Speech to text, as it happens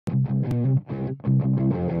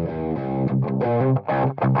All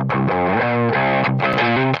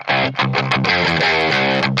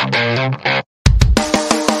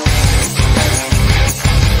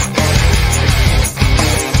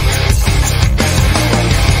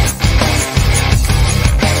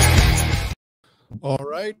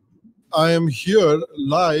right. I am here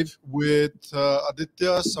live with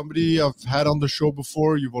Aditya, somebody I've had on the show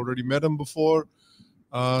before. You've already met him before.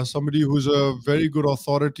 Somebody who's a very good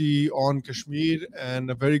authority on Kashmir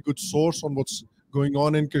and a very good source on what's going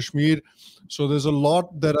on in Kashmir. So there's a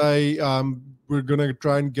lot that we're going to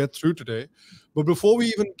try and get through today. But before we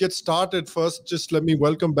even get started, first, just let me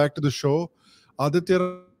welcome back to the show Aditya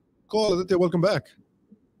Raj Kaul. Aditya, welcome back.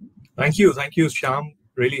 Thank you, Sham.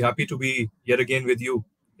 Really happy to be yet again with you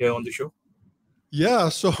here on the show. Yeah,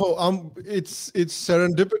 so it's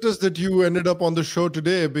serendipitous that you ended up on the show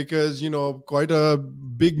today because quite a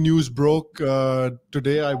big news broke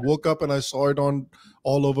today. I woke up and I saw it on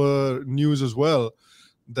all over news as well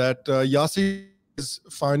that Yasin has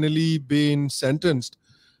finally been sentenced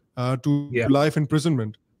to life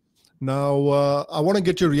imprisonment. Now, I want to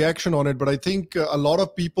get your reaction on it, but I think a lot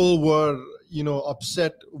of people were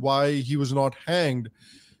upset why he was not hanged.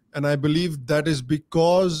 And I believe that is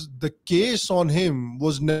because the case on him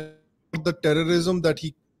was not the terrorism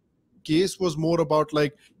case was more about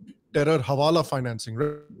like terror hawala financing,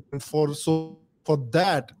 right? And for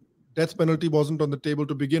that, death penalty wasn't on the table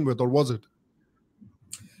to begin with, or was it?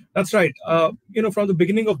 That's right. From the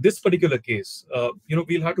beginning of this particular case,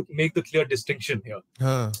 we'll have to make the clear distinction here.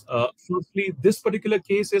 Firstly, this particular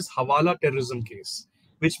case is hawala terrorism case,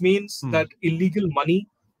 which means that illegal money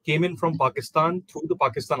came in from Pakistan through the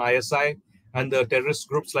Pakistan ISI and the terrorist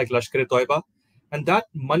groups like Lashkar-e-Toiba. And that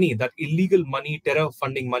money, that illegal money, terror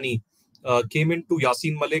funding money, came into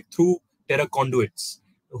Yasin Malik through terror conduits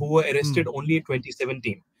who were arrested only in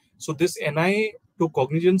 2017. So this NIA took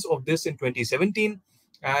cognizance of this in 2017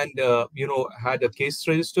 and, had a case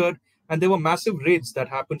registered. And there were massive raids that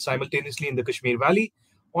happened simultaneously in the Kashmir Valley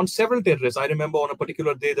on several terrorists. I remember on a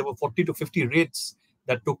particular day, there were 40 to 50 raids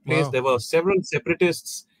that took place. Wow. There were several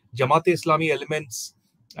separatists, Jamaat-e-Islami elements,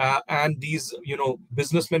 and these,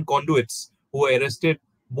 businessmen conduits who were arrested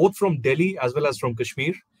both from Delhi as well as from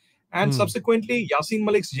Kashmir. And subsequently, Yasin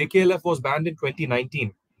Malik's JKLF was banned in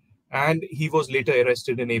 2019, and he was later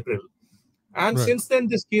arrested in April. And since then,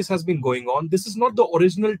 this case has been going on. This is not the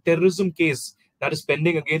original terrorism case that is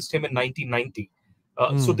pending against him in 1990.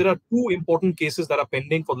 So there are two important cases that are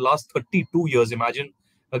pending for the last 32 years, imagine,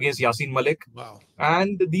 against Yasin Malik. Wow.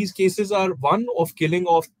 And these cases are one of killing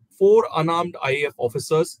of 4 unarmed IAF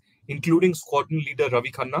officers, including squadron leader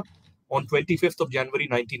Ravi Khanna. On 25th of January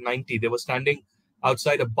 1990, they were standing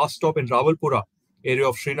outside a bus stop in Rawalpura area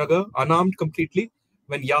of Srinagar, unarmed completely,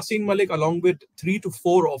 when Yasin Malik, along with 3 to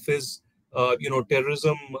 4 of his,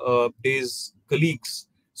 terrorism days colleagues,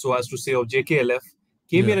 so as to say, of JKLF,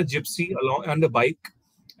 came in a gypsy along and a bike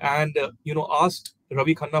and, asked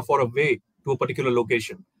Ravi Khanna for a way to a particular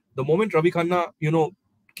location. The moment Ravi Khanna,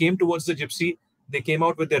 came towards the gypsy, they came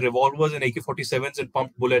out with their revolvers and AK-47s and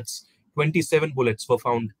pumped bullets. 27 bullets were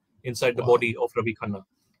found inside the body of Ravi Khanna.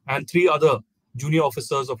 And 3 other junior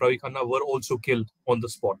officers of Ravi Khanna were also killed on the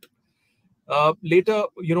spot. Later,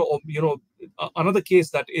 another case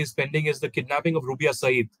that is pending is the kidnapping of Rubia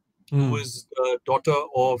Saeed, who is the daughter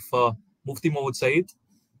of Mufti Mohammad Saeed.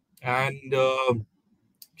 And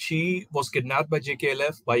she was kidnapped by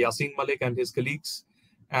JKLF, by Yasin Malik and his colleagues.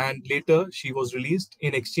 And later, she was released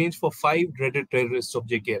in exchange for 5 dreaded terrorists of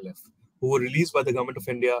JKLF, who were released by the government of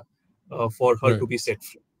India for her to be set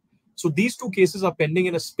free. So these 2 cases are pending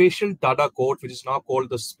in a special TADA court, which is now called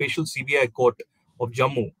the Special CBI Court of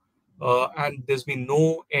Jammu. And there's been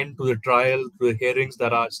no end to the trial, to the hearings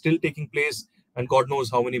that are still taking place, and God knows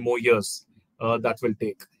how many more years that will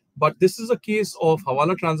take. But this is a case of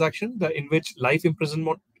Hawala transaction in which life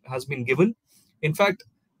imprisonment has been given. In fact,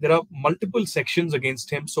 there are multiple sections against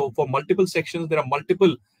him. So for multiple sections, there are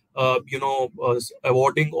multiple,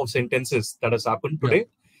 awarding of sentences that has happened today,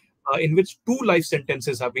 in which 2 life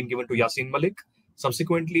sentences have been given to Yasin Malik.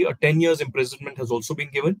 Subsequently, a 10 years imprisonment has also been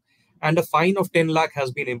given, and a fine of 10 lakh has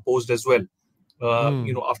been imposed as well,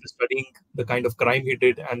 after studying the kind of crime he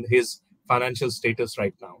did and his financial status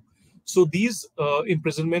right now. So these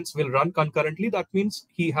imprisonments will run concurrently. That means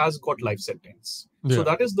he has got life sentence. So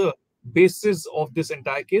that is the basis of this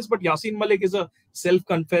entire case. But Yasin Malik is a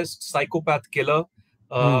self-confessed psychopath killer.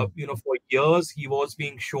 For years, he was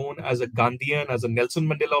being shown as a Gandhian, as a Nelson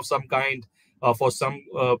Mandela of some kind, for some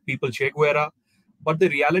people, Che Guevara. But the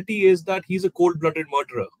reality is that he's a cold-blooded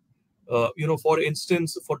murderer. For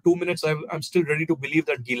instance, for 2 minutes, I'm still ready to believe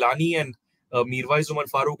that Gilani and Mirwais Umar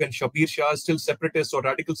Farooq and Shabir Shah are still separatists or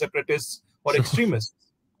radical separatists or Sure. extremists.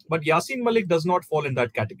 But Yasin Malik does not fall in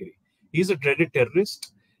that category. He is a dreaded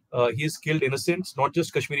terrorist. He has killed innocents, not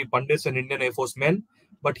just Kashmiri Pandits and Indian Air Force men,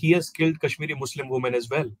 but he has killed Kashmiri Muslim women as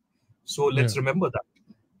well. So let's Yeah. remember that.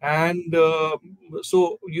 And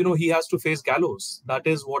so, he has to face gallows. That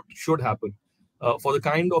is what should happen. For the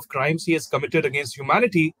kind of crimes he has committed against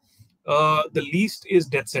humanity, the least is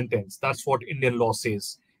death sentence. That's what Indian law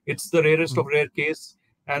says. It's the rarest of Mm. rare case,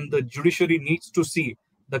 and the judiciary needs to see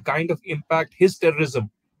the kind of impact his terrorism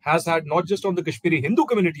has had, not just on the Kashmiri Hindu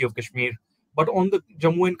community of Kashmir, but on the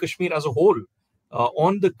Jammu and Kashmir as a whole,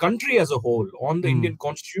 on the country as a whole, on the Mm. Indian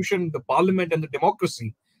constitution, the parliament, and the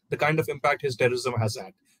democracy, the kind of impact his terrorism has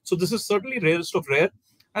had. So this is certainly rarest of rare.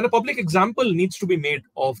 And a public example needs to be made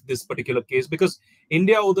of this particular case, because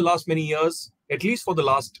India, over the last many years, at least for the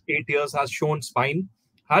last 8 years, has shown spine,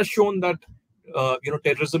 has shown that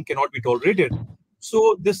terrorism cannot be tolerated.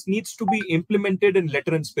 So this needs to be implemented in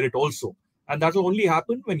letter and spirit also, and that will only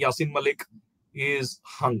happen when Yasin Malik is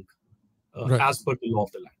hung Right. as per the law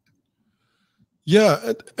of the land.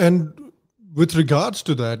 Yeah, and with regards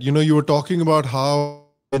to that, you were talking about how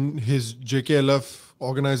in his JKLF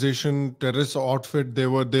organization, terrorist outfit,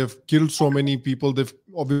 they've killed so many people. They've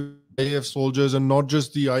obviously IAF soldiers, and not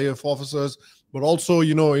just the IAF officers, but also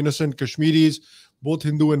innocent Kashmiris, both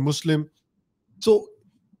Hindu and Muslim. So,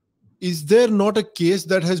 is there not a case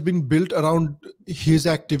that has been built around his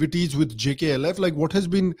activities with JKLF? Like,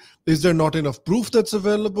 is there not enough proof that's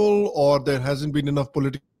available, or there hasn't been enough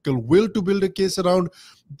political will to build a case around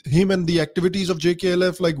him and the activities of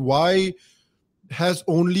JKLF? Like, why has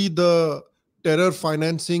only the terror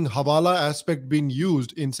financing Hawala aspect been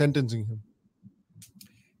used in sentencing him?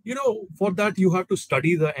 For that, you have to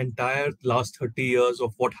study the entire last 30 years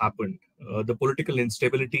of what happened. The political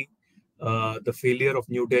instability, the failure of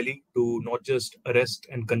New Delhi to not just arrest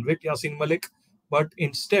and convict Yasin Malik, but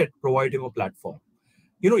instead provide him a platform.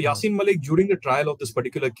 Yasin Malik, during the trial of this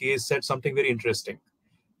particular case, said something very interesting.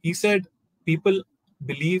 He said, people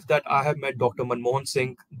believe that I have met Dr. Manmohan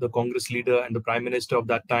Singh, the Congress leader and the Prime Minister of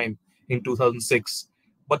that time in 2006,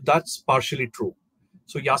 but that's partially true.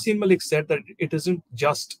 So Yasin Malik said that it isn't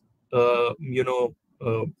just, Manmohan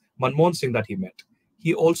Singh that he met.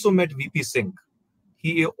 He also met VP Singh.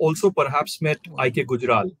 He also perhaps met I.K.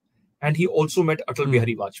 Gujral, and he also met Atal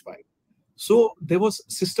Bihari Vajpayee. So there was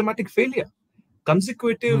systematic failure.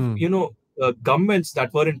 Consecutive, governments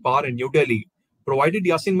that were in power in New Delhi provided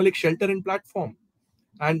Yasin Malik shelter and platform.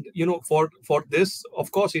 And, for this,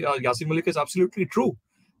 of course, Yasin Malik is absolutely true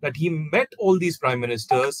that he met all these prime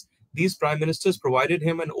ministers. These prime ministers provided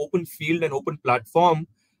him an open field and open platform,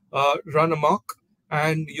 run amok,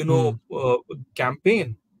 and,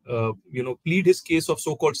 campaign, plead his case of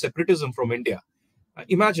so-called separatism from India.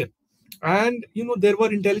 Imagine. And, there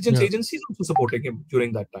were intelligence agencies also supporting him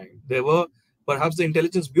during that time. There were perhaps the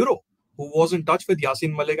Intelligence Bureau, who was in touch with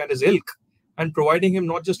Yasin Malik and his ilk, and providing him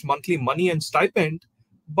not just monthly money and stipend,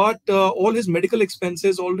 but all his medical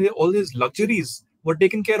expenses, all his luxuries were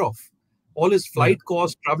taken care of. All his flight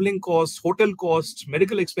costs, traveling costs, hotel costs,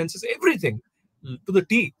 medical expenses, everything to the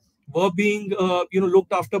T were being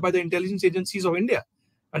looked after by the intelligence agencies of India.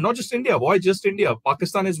 And not just India. Why just India?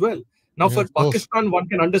 Pakistan as well. Now, for Pakistan, one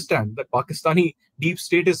can understand that Pakistani deep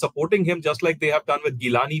state is supporting him, just like they have done with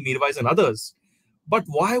Gilani, Mirwais, and others. But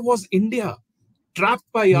why was India trapped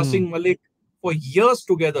by Yasin Malik for years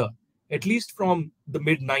together, at least from the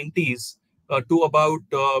mid-90s to about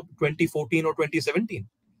 2014 or 2017?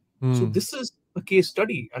 So this is a case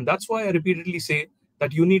study. And that's why I repeatedly say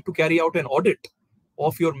that you need to carry out an audit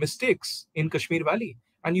of your mistakes in Kashmir Valley.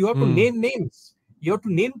 And you have to name names. You have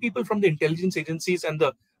to name people from the intelligence agencies and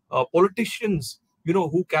the politicians,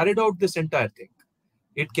 who carried out this entire thing.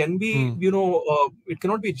 It can be, it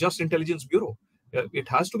cannot be just Intelligence Bureau. It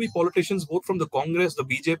has to be politicians, both from the Congress, the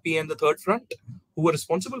BJP, and the Third Front, who were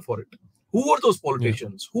responsible for it. Who were those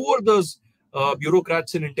politicians? Who were those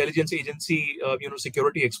bureaucrats and intelligence agency,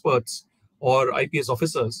 security experts or IPS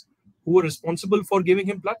officers who were responsible for giving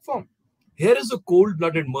him platform? Here is a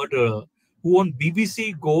cold-blooded murderer who on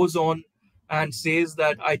BBC goes on and says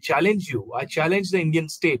that I challenge you. I challenge the Indian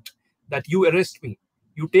state that you arrest me.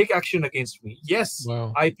 You take action against me. Yes,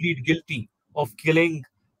 I plead guilty of killing,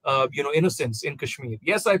 innocents in Kashmir.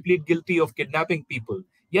 Yes, I plead guilty of kidnapping people.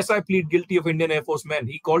 Yes, I plead guilty of Indian Air Force men.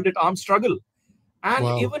 He called it armed struggle. And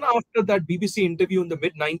even after that BBC interview in the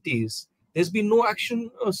mid-90s, there's been no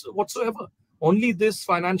action whatsoever. Only this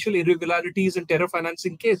financial irregularities and terror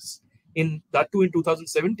financing case, in that too in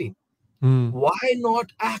 2017. Why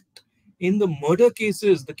not act in the murder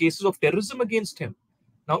cases, the cases of terrorism against him?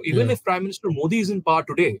 Now, even if Prime Minister Modi is in power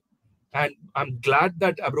today, and I'm glad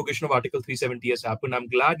that abrogation of Article 370 has happened, I'm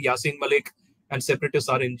glad Yasin Malik and separatists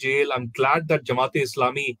are in jail. I'm glad that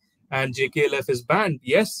Jamaat-e-Islami and JKLF is banned.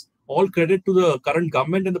 Yes, all credit to the current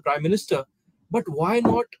government and the Prime Minister. But why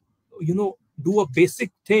not, do a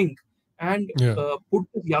basic thing and Yeah. put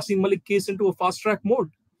the Yasin Malik case into a fast-track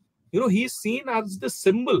mode? He's seen as the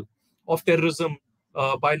symbol of terrorism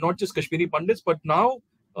by not just Kashmiri Pandits, but now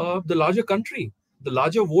the larger country, the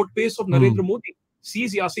larger vote base of Narendra Modi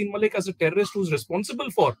sees Yasin Malik as a terrorist who's responsible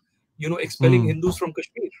for, expelling Hindus from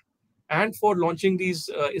Kashmir and for launching these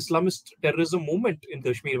Islamist terrorism movement in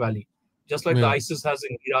Kashmir Valley, just like the Yeah. ISIS has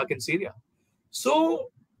in Iraq and Syria.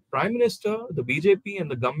 So, Prime Minister, the BJP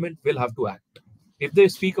and the government will have to act. If they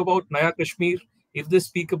speak about Naya Kashmir, if they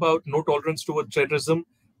speak about no tolerance towards terrorism,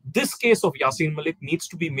 this case of Yasin Malik needs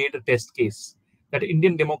to be made a test case. That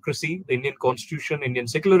Indian democracy, the Indian constitution, Indian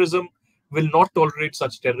secularism will not tolerate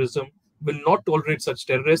such terrorism, will not tolerate such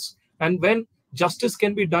terrorists. And when justice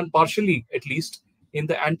can be done partially, at least, in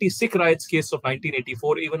the anti-Sikh riots case of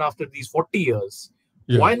 1984, even after these 40 years,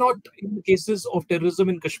 why not in the cases of terrorism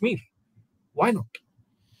in Kashmir? Why not?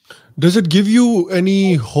 Does it give you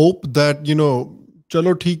any hope that,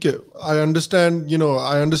 chalo theek hai, I understand,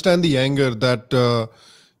 I understand the anger that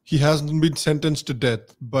he hasn't been sentenced to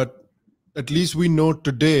death, but at least we know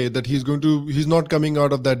today that he's not coming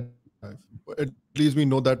out of that alive. At least we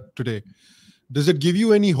know that today. Does it give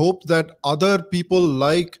you any hope that other people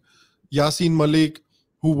like Yasin Malik,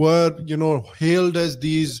 who were, hailed as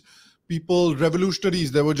these people,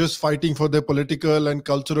 revolutionaries, they were just fighting for their political and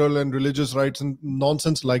cultural and religious rights and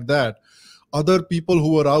nonsense like that, other people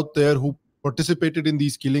who were out there who participated in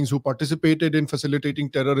these killings, who participated in facilitating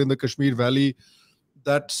terror in the Kashmir Valley,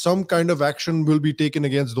 that some kind of action will be taken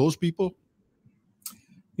against those people?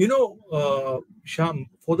 Sham,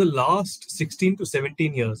 for the last 16 to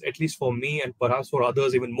 17 years, at least for me and perhaps for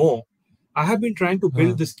others even more, I have been trying to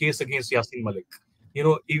build this case against Yasin Malik.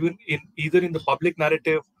 Even either in the public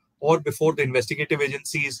narrative or before the investigative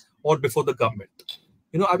agencies or before the government.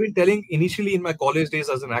 I've been telling initially in my college days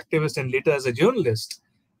as an activist and later as a journalist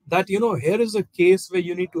that, here is a case where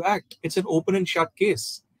you need to act. It's an open and shut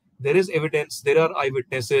case. There is evidence, there are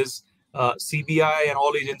eyewitnesses, CBI and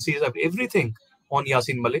all agencies have everything on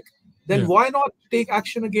Yasin Malik. Then why not take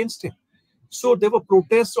action against him? So there were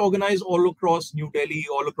protests organized all across New Delhi,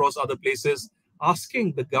 all across other places,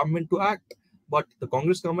 asking the government to act. But the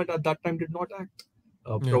Congress government at that time did not act.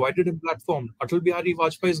 Provided a platform. Atal Bihari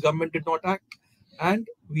Vajpayee's government did not act. And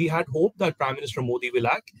we had hope that Prime Minister Modi will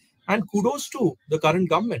act. And kudos to the current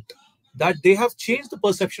government that they have changed the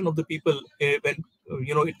perception of the people when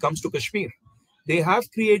it comes to Kashmir. They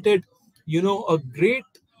have created a great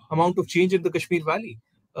amount of change in the Kashmir Valley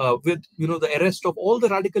with the arrest of all the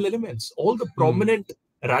radical elements, all the prominent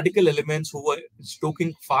radical elements who were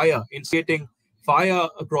stoking fire, inciting fire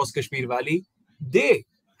across Kashmir Valley. They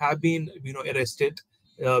have been arrested.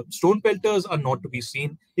 Stone pelters are not to be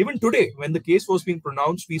seen. Even today, when the case was being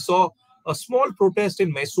pronounced, we saw a small protest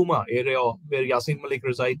in Maisuma area where Yasin Malik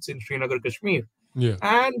resides in Srinagar, Kashmir.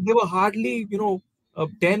 And there were hardly,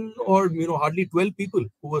 10 or, hardly 12 people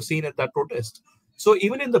who were seen at that protest. So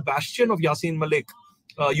even in the bastion of Yasin Malik,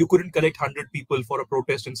 you couldn't collect 100 people for a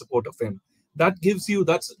protest in support of him. That gives you,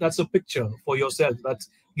 that's a picture for yourself. That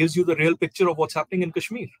gives you the real picture of what's happening in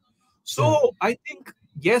Kashmir. So I think,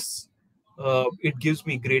 yes, it gives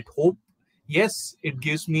me great hope. Yes, it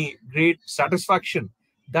gives me great satisfaction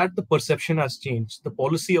that the perception has changed. The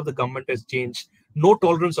policy of the government has changed. No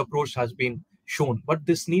tolerance approach has been shown. But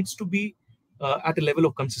this needs to be at a level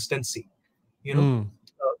of consistency.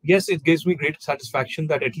 Yes, it gives me great satisfaction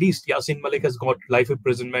that at least Yasin Malik has got life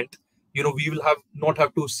imprisonment. We will not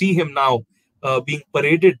have to see him now being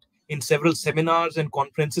paraded in several seminars and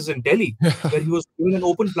conferences in Delhi, where he was given an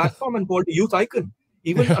open platform and called a youth icon.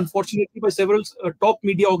 Even unfortunately by several top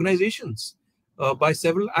media organizations, by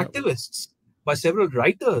several activists, by several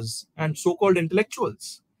writers and so-called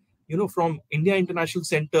intellectuals, from India International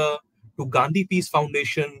Center to Gandhi Peace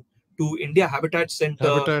Foundation to India Habitat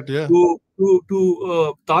Center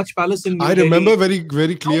to Taj Palace in New Delhi. I remember very,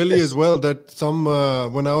 very clearly as well that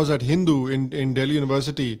when I was at Hindu in Delhi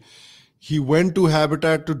University, he went to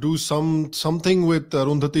Habitat to do something with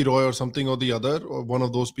Arundhati Roy or something or the other, or one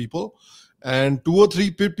of those people. And 2 or 3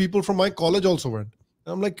 people from my college also went.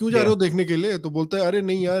 I'm like, क्यों जा रहे हो देखने के लिए? तो बोलते हैं, अरे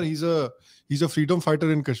नहीं यार, he's a freedom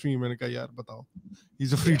fighter in Kashmir. मैंने कहा, यार बताओ,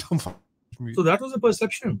 he's a freedom fighter. So that was a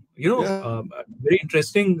perception. Very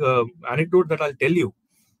interesting anecdote that I'll tell you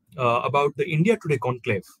about the India Today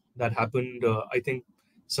conclave that happened, I think,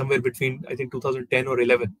 somewhere between, 2010 or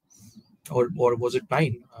 11, or was it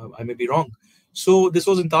 9? I may be wrong. So this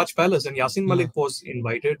was in Taj Palace and Yasin Malik was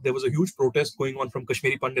invited. There was a huge protest going on from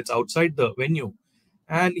Kashmiri Pandits outside the venue.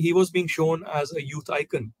 and he was being shown as a youth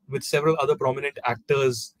icon with several other prominent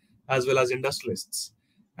actors as well as industrialists.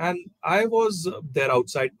 And I was there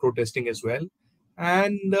outside protesting as well.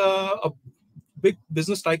 And a big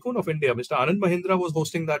business tycoon of India, Mr. Anand Mahindra, was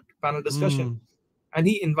hosting that panel discussion. And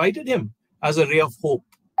he invited him as a ray of hope,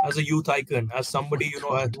 as a youth icon, as somebody,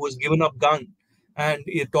 who was given up gun. And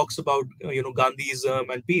it talks about, Gandhism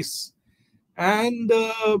and peace. And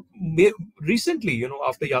recently,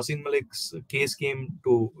 after Yasin Malik's case came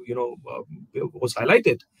to, was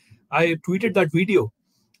highlighted, I tweeted that video.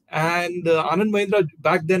 And Anand Mahindra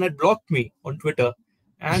back then had blocked me on Twitter.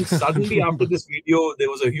 And suddenly, after this video, there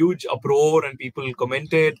was a huge uproar and people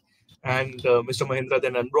commented. And Mr. Mahindra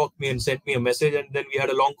then unblocked me and sent me a message. And then we had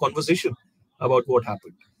a long conversation about what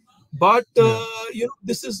happened. But,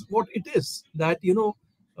 this is what it is, that,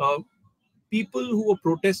 people who were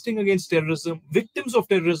protesting against terrorism, victims of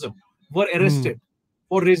terrorism, were arrested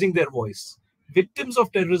for raising their voice. Victims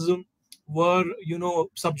of terrorism were,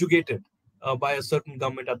 subjugated by a certain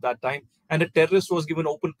government at that time. And a terrorist was given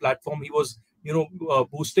open platform. He was,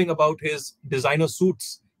 boasting about his designer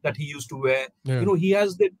suits that he used to wear. Yeah. He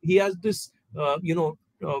has this,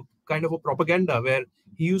 kind of a propaganda where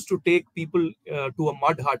he used to take people to a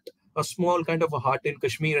mud hut, a small kind of a hut in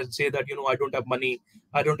Kashmir, and say that, I don't have money,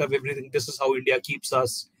 I don't have everything. This is how India keeps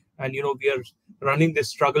us. And, we are running this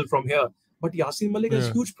struggle from here. But Yasin Malik has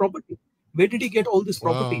huge property. Where did he get all this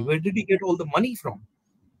property? Wow. Where did he get all the money from?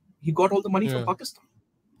 He got all the money from Pakistan.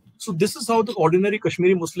 So this is how the ordinary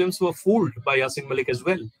Kashmiri Muslims were fooled by Yasin Malik as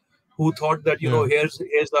well, who thought that,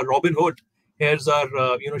 here's our Robin Hood, here's our,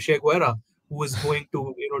 Che Guevara, who is going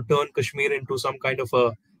to, turn Kashmir into some kind of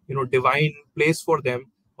a, divine place for them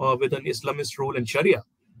with an Islamist rule and Sharia.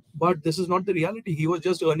 But this is not the reality. He was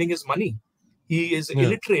just earning his money. He is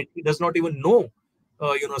illiterate. He does not even know,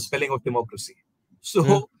 spelling of democracy.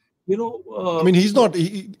 So, I mean, he's not,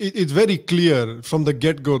 it's very clear from the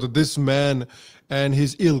get-go that this man and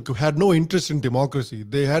his ilk had no interest in democracy.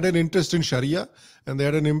 They had an interest in Sharia, and they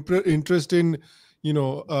had an interest in,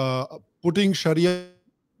 putting Sharia,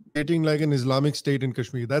 creating like an Islamic state in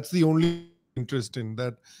Kashmir. That's the only interest in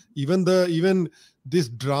that. Even this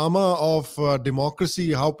drama of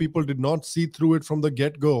democracy, how people did not see through it from the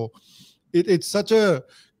get-go. It's such a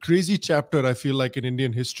crazy chapter, I feel like, in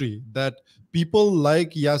Indian history, that people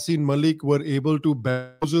like Yasin Malik were able to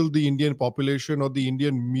bamboozle the Indian population or the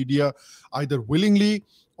Indian media either willingly,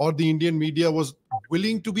 or the Indian media was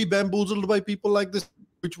willing to be bamboozled by people like this.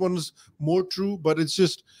 Which one's more true? But it's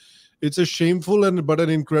a shameful but an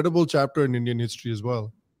incredible chapter in Indian history as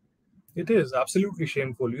well. It is absolutely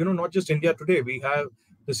shameful. Not just India Today. We have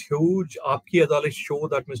this huge Aapki Adalat show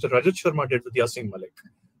that Mr. Rajat Sharma did with Yasin Malik.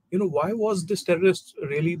 Why was this terrorist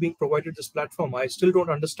really being provided this platform? I still don't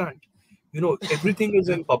understand. Everything is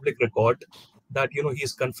in public record, that,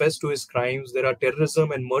 he's confessed to his crimes. There are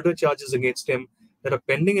terrorism and murder charges against him that are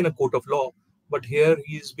pending in a court of law. But here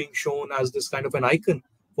he's being shown as this kind of an icon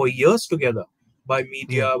for years together by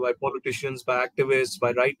media, by politicians, by activists,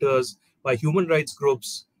 by writers, by human rights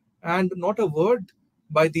groups, and not a word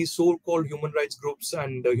by these so-called human rights groups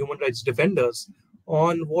and human rights defenders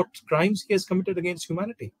on what crimes he has committed against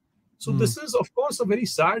humanity. So this is, of course, a very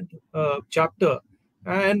sad chapter,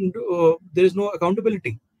 and there is no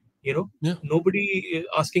accountability. Nobody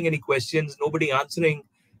asking any questions, nobody answering,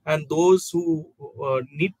 and those who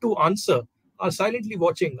need to answer are silently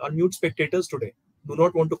watching, are mute spectators today. Do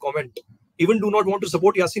not want to comment, even do not want to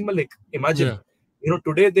support Yasin Malik. Imagine,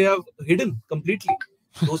 today they have hidden completely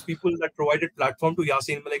those people that provided platform to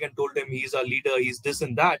Yasin Malik and told him he's our leader, he's this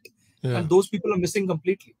and that. And those people are missing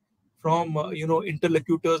completely from,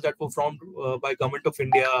 interlocutors that were formed by Government of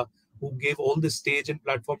India, who gave all this stage and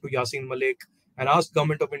platform to Yasin Malik and asked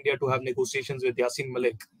Government of India to have negotiations with Yasin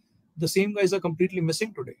Malik. The same guys are completely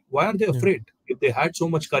missing today. Why are they afraid? If they had so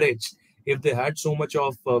much courage, if they had so much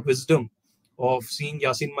of wisdom of seeing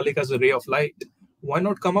Yasin Malik as a ray of light, why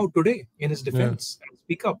not come out today in his defense and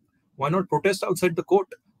speak up? Why not protest outside the court?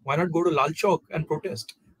 Why not go to Lal Chowk and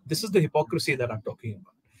protest? This is the hypocrisy that I'm talking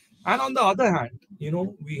about. And on the other hand,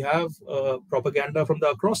 we have propaganda from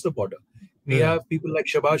across the border. We have people like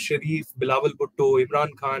Shahbaz Sharif, Bilawal Bhutto,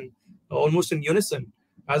 Imran Khan, almost in unison,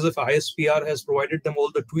 as if ISPR has provided them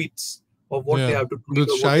all the tweets of what they have to tweet.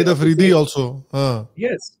 Shahid Afridi also.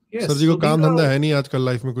 Yes. Sir ji ko kaam dhanda hai nahi aajkal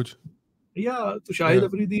life mein kuch. Yeah, so Shahid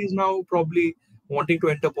Afridi is now probably wanting to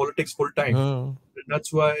enter politics full time.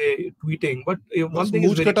 That's why tweeting. But one thing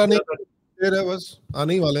is very clear.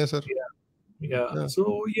 आने ही वाले हैं sir.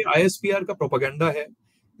 So ये ISPR का propaganda है,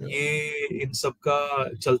 ये इन सब का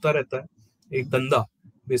चलता रहता है, एक धंधा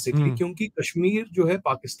बेसिकली, क्योंकि कश्मीर जो है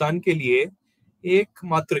पाकिस्तान के लिए एक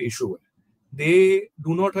मात्र इशू है. they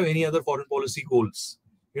do not have any other foreign policy goals.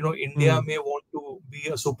 India may want to be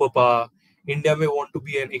a superpower. India may want to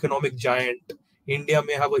be an economic giant. India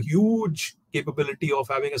may have a huge capability of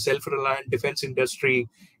having a self-reliant defense industry.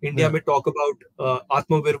 India may talk about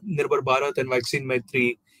Atmanirbhar Bharat and Vaccine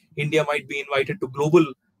Maitri. India might be invited to global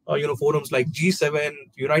forums like G7,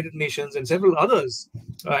 United Nations, and several others,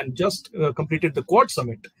 and just completed the Quad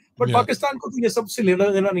Summit. But Pakistan को तो ये सब से लेना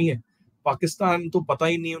देना नहीं है. पाकिस्तान तो पता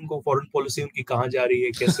ही नहीं उनको फॉरेन पॉलिसी उनकी कहाँ जा रही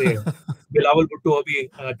है, कैसे है. बिलावल भुट्टो अभी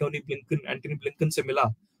एंटनी ब्लिंकन से मिला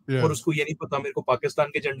और उसको ये नहीं पता मेरे को पाकिस्तान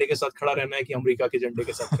के झंडे के साथ खड़ा रहना है कि अमेरिका के झंडे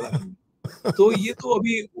के साथ खड़ा रहना है. तो ये तो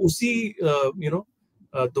अभी उसी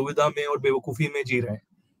दुविधा में और बेवकूफी में जी रहे हैं.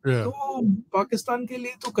 तो पाकिस्तान के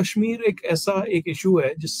लिए तो कश्मीर एक ऐसा एक इशू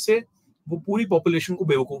है जिससे वो पूरी पॉपुलेशन को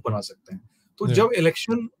बेवकूफ बना सकते हैं. तो जब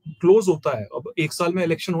इलेक्शन क्लोज होता है, अब 1 साल में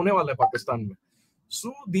इलेक्शन होने वाला है पाकिस्तान में,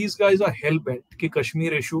 so these guys are hello bent कि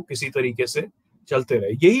कश्मीर इशू किसी तरीके से चलते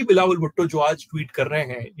रहे. यही बिलावल भुट्टो जो आज ट्वीट कर रहे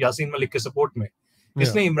हैं यासीन मलिक के सपोर्ट में,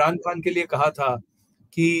 इसने इमरान खान के लिए कहा था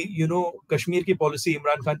कि कश्मीर की पॉलिसी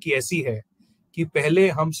इमरान खान की ऐसी है कि पहले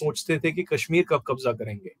हम सोचते थे कि कश्मीर कब कब्जा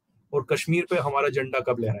करेंगे और कश्मीर पे हमारा झंडा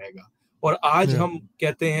कब लहराएगा, और आज हम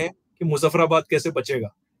कहते हैं कि मुजफ्फराबाद कैसे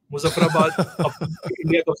बचेगा, मुजफ्फराबाद अब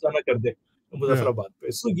इंडिया कब्जा ना कर दे मुजफ्फराबाद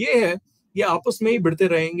पे. सो ये है, ये आपस में ही भिड़ते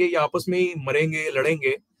रहेंगे, ये आपस में ही मरेंगे,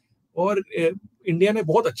 लड़ेंगे. और इंडिया ने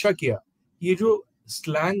बहुत अच्छा किया, ये जो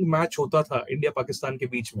स्लैंग मैच होता था इंडिया पाकिस्तान के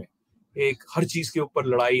बीच में, एक हर चीज के ऊपर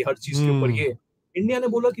लड़ाई, हर चीज के ऊपर ये, इंडिया ने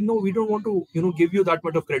बोला कि no, we don't want to give you that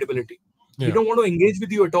much of credibility, we don't want to engage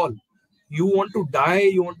with you at all. You want to die,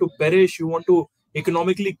 you want to perish, you want to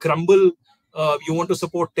economically crumble, you want to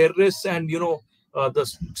support terrorists, and the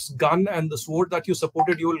gun and the sword that you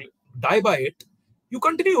supported, you will die by it. You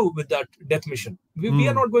continue with that death mission. We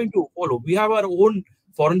are not going to follow. We have our own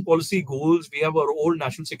foreign policy goals, we have our own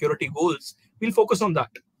national security goals. We'll focus on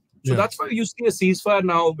that. So that's why you see a ceasefire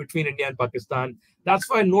now between India and Pakistan. That's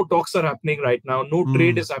why no talks are happening right now, no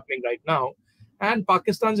trade is happening right now, and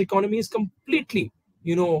Pakistan's economy is completely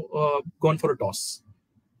gone for a toss.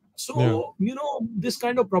 So, this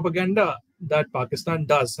kind of propaganda that Pakistan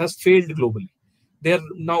does has failed globally. They're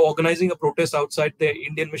now organizing a protest outside the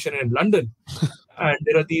Indian mission in London. And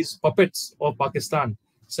there are these puppets of Pakistan,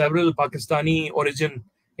 several Pakistani origin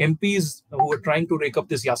MPs who are trying to rake up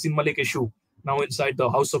this Yasin Malik issue now inside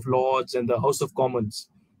the House of Lords and the House of Commons.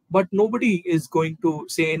 But nobody is going to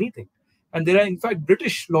say anything. And there are, in fact,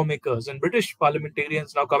 British lawmakers and British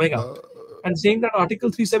parliamentarians now coming out and saying that Article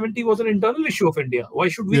 370 was an internal issue of India. Why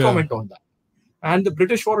should we comment on that? And the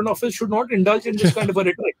British Foreign Office should not indulge in this kind of a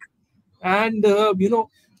rhetoric. And,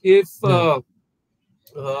 if,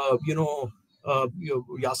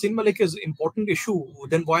 Yasin Malik is an important issue,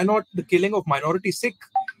 then why not the killing of minority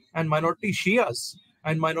Sikh and minority Shias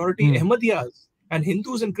and minority Ahmadiyas and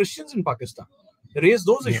Hindus and Christians in Pakistan? Raise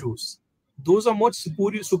those issues. Those are much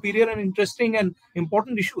superior and interesting and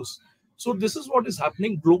important issues. So this is what is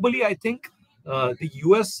happening globally. I think the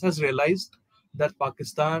US has realized that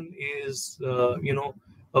Pakistan is,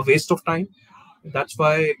 a waste of time. That's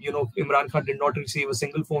why, Imran Khan did not receive a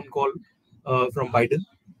single phone call from Biden.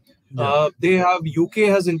 UK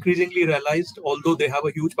has increasingly realized, although they have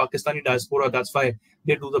a huge Pakistani diaspora, that's why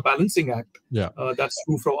they do the Balancing Act. That's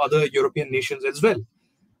true for other European nations as well.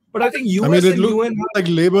 But I think US it and looks UN like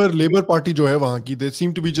Labour Party jo hai wahan ki, they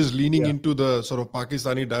seem to be just leaning into the sort of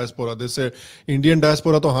Pakistani diaspora. They say Indian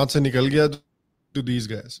diaspora to haath se nikal gaya to these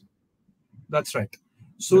guys. That's right.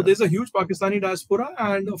 So there's a huge Pakistani diaspora,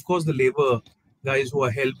 and of course the Labour guys who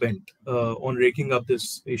are hell-bent on raking up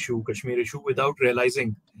this issue, Kashmir issue, without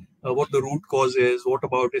realizing what the root cause is, what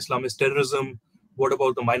about Islamist terrorism, what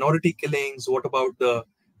about the minority killings, what about the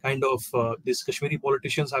kind of these Kashmiri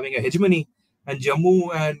politicians having a hegemony, and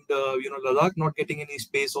Jammu and Ladakh not getting any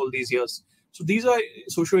space all these years. So these are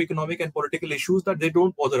socio-economic and political issues that they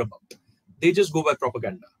don't bother about. They just go by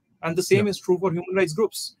propaganda. And the same is true for human rights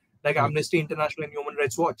groups like Amnesty International and Human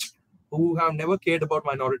Rights Watch, who have never cared about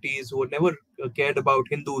minorities, who have never cared about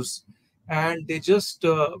Hindus, and they just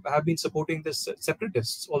have been supporting the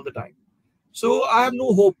separatists all the time. So I have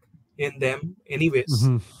no hope in them anyways,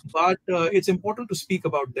 but it's important to speak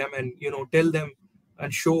about them and, tell them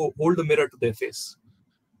and hold the mirror to their face.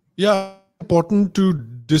 Yeah, important to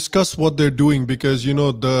discuss what they're doing because,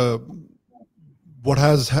 what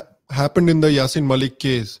has happened in the Yasin Malik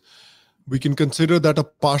case, we can consider that a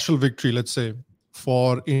partial victory, let's say,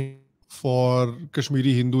 for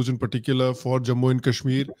Kashmiri Hindus in particular, for Jammu and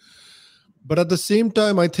Kashmir. But at the same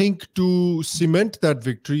time, I think to cement that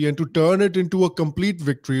victory and to turn it into a complete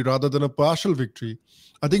victory rather than a partial victory,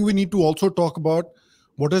 I think we need to also talk about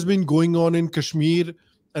what has been going on in Kashmir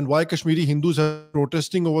and why Kashmiri Hindus have been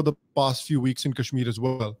protesting over the past few weeks in Kashmir as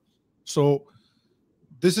well. So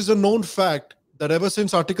this is a known fact that ever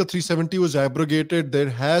since Article 370 was abrogated, there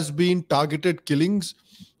has been targeted killings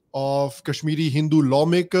of Kashmiri Hindu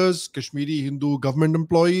lawmakers, Kashmiri Hindu government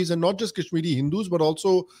employees, and not just Kashmiri Hindus, but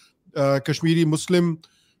also Kashmiri Muslim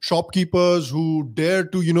shopkeepers who dare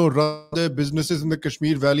to, run their businesses in the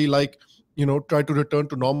Kashmir Valley, like, try to return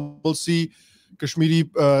to normalcy. Kashmiri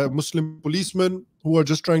Muslim policemen who are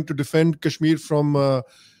just trying to defend Kashmir from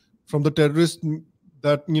the terrorists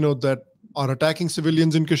that are attacking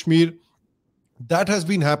civilians in Kashmir. That has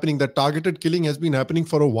been happening. That targeted killing has been happening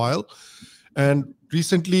for a while. And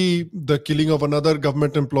recently, the killing of another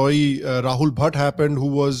government employee, Rahul Bhat, happened, who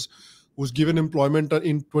was given employment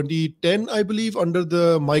in 2010, I believe, under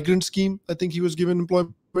the migrant scheme. I think he was given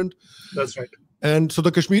employment. That's right. And so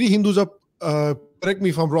the Kashmiri Hindus are, correct me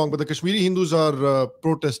if I'm wrong, but the Kashmiri Hindus are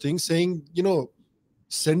protesting, saying,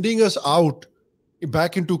 sending us out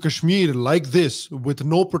back into Kashmir like this, with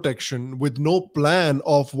no protection, with no plan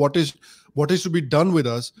of what is to be done with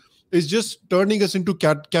us, is just turning us into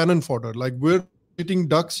cannon fodder. Like, we're eating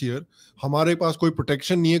ducks here. हमारे पास कोई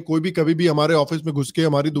protection नहीं है. कोई भी कभी भी हमारे office में घुस के,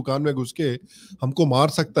 हमारी दुकान में घुस के हमको मार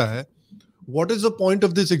सकता है. What is the point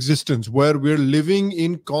of this existence where we're living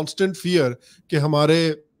in constant fear कि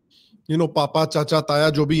हमारे पापा, चाचा, ताया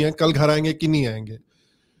जो भी हैं, कल घर आएंगे कि नहीं आएंगे?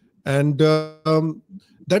 And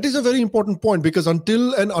that is a very important point, because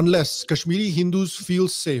until and unless Kashmiri Hindus feel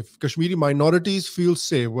safe, Kashmiri minorities feel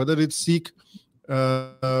safe, whether it's Sikh,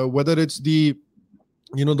 whether it's the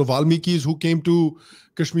Valmikis who came to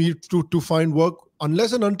Kashmir to find work,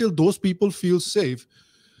 unless and until those people feel safe,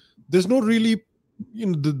 there's no really,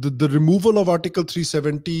 the removal of Article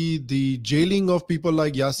 370, the jailing of people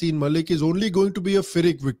like Yasin Malik is only going to be a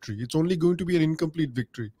Pyrrhic victory. It's only going to be an incomplete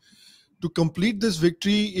victory. To complete this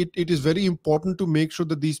victory, it is very important to make sure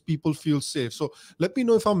that these people feel safe. So let me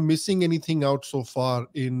know if I'm missing anything out so far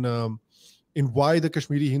in why the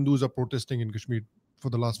Kashmiri Hindus are protesting in Kashmir for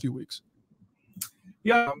the last few weeks.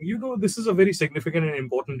 Yeah, this is a very significant and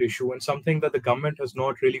important issue, and something that the government has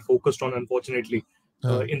not really focused on, unfortunately,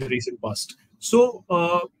 in the recent past. So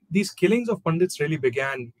these killings of Pandits really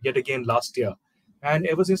began yet again last year. And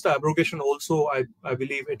ever since the abrogation also, I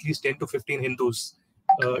believe at least 10 to 15 Hindus,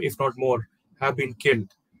 if not more, have been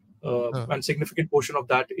killed. And significant portion of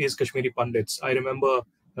that is Kashmiri Pandits. I remember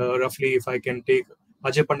roughly, if I can take,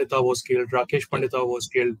 Ajay Pandita was killed, Rakesh Pandita was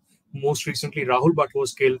killed. Most recently, Rahul Bhat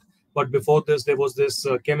was killed. But before this, there was this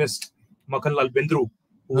chemist, Makhanlal Bindru,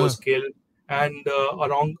 who was killed. And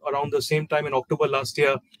around the same time in October last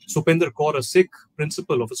year, Supender Kaur, a Sikh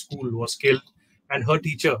principal of a school, was killed. And her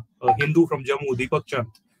teacher, a Hindu from Jammu, Deepak Chand,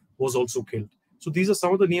 was also killed. So these are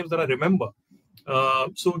some of the names that I remember.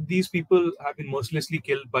 So these people have been mercilessly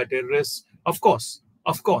killed by terrorists, of course,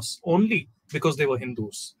 only because they were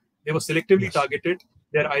Hindus. They were selectively targeted.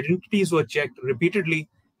 Their identities were checked repeatedly,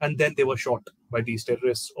 and then they were shot by these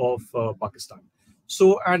terrorists of Pakistan.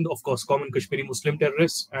 So, and of course, common Kashmiri Muslim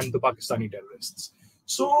terrorists and the Pakistani terrorists.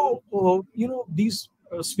 So, these,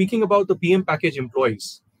 speaking about the PM package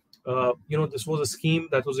employees, this was a scheme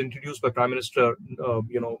that was introduced by Prime Minister,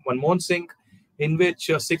 Manmohan Singh, in which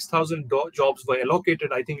 6,000 jobs were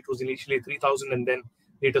allocated. I think it was initially 3,000 and then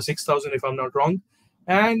later 6,000, if I'm not wrong.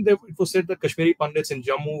 And it was said that Kashmiri Pandits in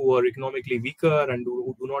Jammu who are economically weaker and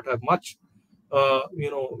who do not have much,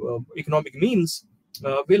 economic means,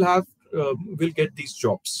 will get these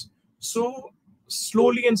jobs. So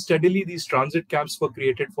slowly and steadily, these transit camps were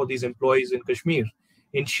created for these employees in Kashmir,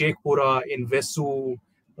 in Sheikhpura, in Vesu,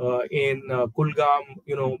 in Kulgam,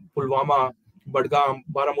 Pulwama, Badgam,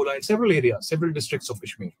 Baramulla, in several areas, several districts of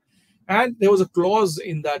Kashmir. And there was a clause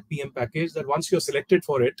in that PM package that once you're selected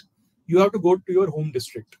for it, you have to go to your home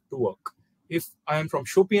district to work. If I am from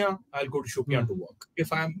Shopian, I'll go to Shopian to work.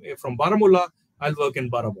 If I'm from Baramulla, I'll work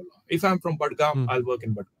in Baramulla. If I'm from Badgam, I'll work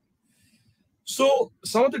in Badgam. So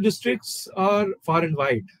some of the districts are far and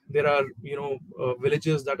wide. There are,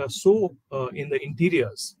 villages that are so in the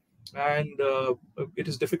interiors, and it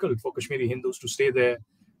is difficult for Kashmiri Hindus to stay there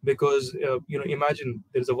because, imagine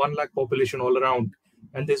there's a 1 lakh population all around,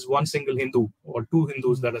 and there's one single Hindu or two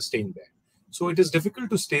Hindus that are staying there. So it is difficult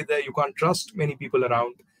to stay there. You can't trust many people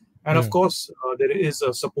around. And of course, there is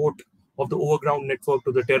a support of the overground network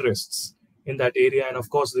to the terrorists in that area. And of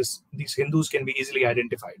course, these Hindus can be easily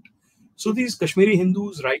identified. So these Kashmiri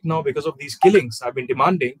Hindus right now, because of these killings, have been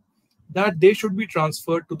demanding that they should be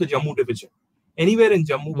transferred to the Jammu division, anywhere in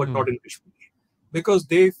Jammu, but not in Kashmir, because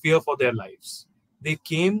they fear for their lives. They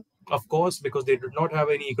came, of course, because they did not have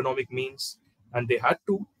any economic means, and they had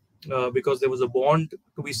to, because there was a bond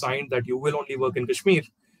to be signed that you will only work in Kashmir.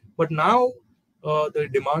 But now the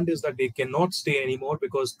demand is that they cannot stay anymore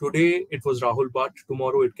because today it was Rahul Bhat,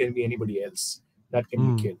 tomorrow it can be anybody else that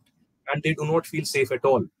can be killed. And they do not feel safe at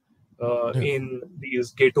all in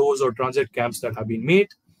these ghettos or transit camps that have been made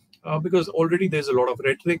because already there's a lot of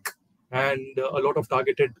rhetoric and a lot of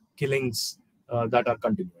targeted killings that are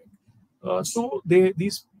continuing.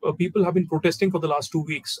 These people have been protesting for the last 2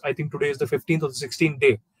 weeks. I think today is the 15th or the 16th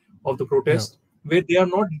day of the protest, where they are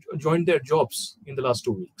not joined their jobs in the last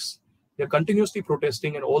 2 weeks. They're continuously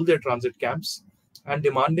protesting in all their transit camps and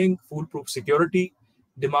demanding foolproof security,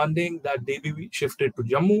 demanding that they be shifted to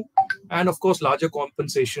Jammu, and of course, larger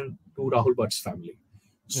compensation to Rahul Bhatt's family.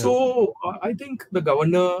 So I think the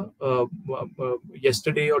governor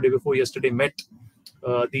yesterday or day before yesterday met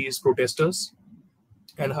these protesters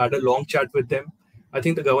and had a long chat with them. I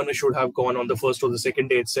think the governor should have gone on the first or the second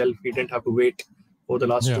day itself. He didn't have to wait for the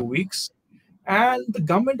last 2 weeks. And the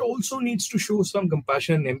government also needs to show some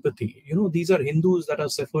compassion and empathy. You know, these are Hindus that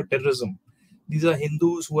have suffered terrorism. These are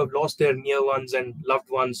Hindus who have lost their near ones and loved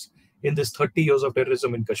ones in this 30 years of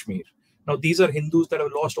terrorism in Kashmir. Now, these are Hindus that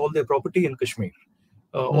have lost all their property in Kashmir,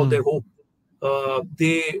 all their hope.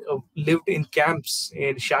 They lived in camps,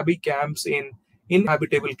 in shabby camps, in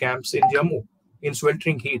inhabitable camps in Jammu, in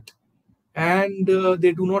sweltering heat. And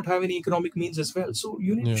they do not have any economic means as well. So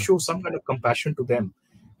you need to show some kind of compassion to them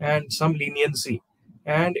and some leniency.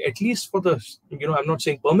 And at least for the, I'm not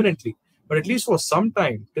saying permanently, but at least for some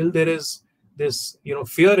time, till there is this,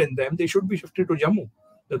 fear in them, they should be shifted to Jammu.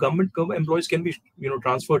 The government employees can be,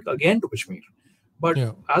 transferred again to Kashmir. But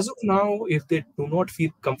as of now, if they do not feel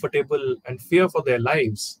comfortable and fear for their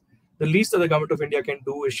lives, the least that the government of India can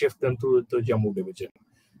do is shift them to the Jammu division.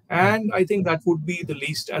 And I think that would be the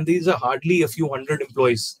least. And these are hardly a few hundred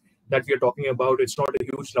employees that we are talking about. It's not a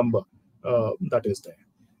huge number that is there.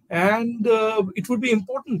 And it would be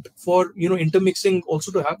important for, intermixing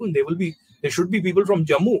also to happen. There should be people from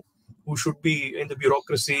Jammu who should be in the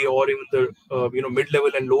bureaucracy or even the,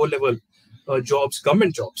 mid-level and lower-level jobs,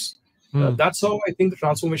 government jobs. That's how I think the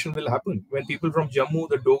transformation will happen. When people from Jammu,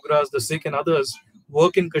 the Dogras, the Sikh and others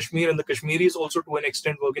work in Kashmir, and the Kashmiris also to an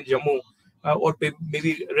extent work in Jammu, or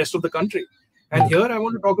maybe rest of the country. And here I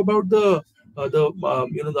want to talk about the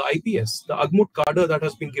IPS, the Agmut cadre that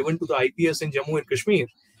has been given to the IPS in Jammu and Kashmir.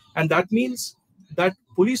 And that means that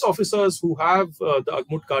police officers who have the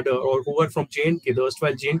Agmut cadre or who are from JNK, the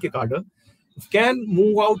erstwhile JNK cadre, can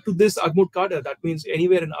move out to this Agmut cadre. That means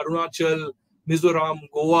anywhere in Arunachal, Mizoram,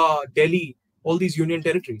 Goa, Delhi, all these union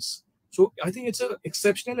territories. So I think it's an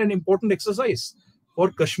exceptional and important exercise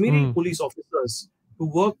for Kashmiri police officers to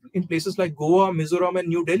work in places like Goa, Mizoram, and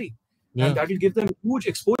New Delhi. And that will give them huge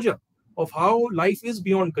exposure of how life is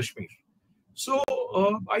beyond Kashmir. So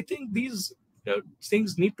I think these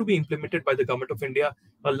things need to be implemented by the government of India.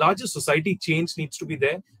 A larger society change needs to be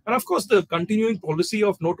there. And of course, the continuing policy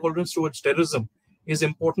of no tolerance towards terrorism is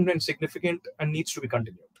important and significant and needs to be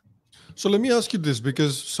continued. So let me ask you this,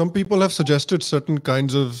 because some people have suggested certain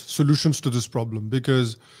kinds of solutions to this problem.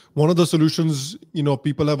 Because one of the solutions,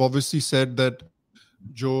 people have obviously said that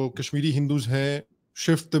jo Kashmiri Hindus hain,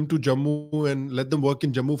 shift them to Jammu and let them work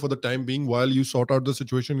in Jammu for the time being while you sort out the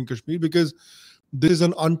situation in Kashmir, because this is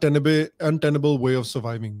an untenable way of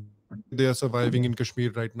surviving. They are surviving in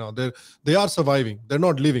Kashmir right now. They are surviving. They're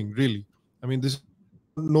not living, really. I mean, this is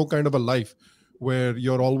no kind of a life where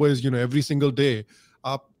you're always, every single day,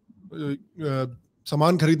 आप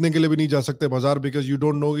सामान खरीदने के लिए भी नहीं जा सकते बाजार, because you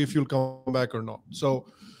don't know if you'll come back or not. So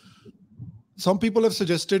some people have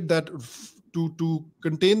suggested that to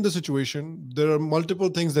contain the situation, there are multiple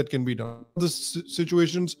things that can be done. The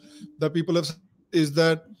situations that people have said is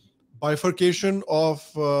that bifurcation of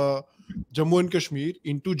Jammu and Kashmir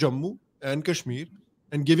into Jammu and Kashmir,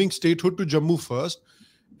 and giving statehood to Jammu first,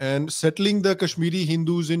 and settling the Kashmiri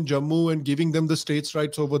Hindus in Jammu and giving them the states'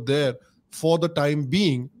 rights over there for the time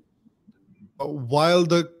being, while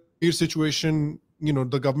the Kashmir situation,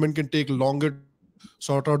 the government can take longer to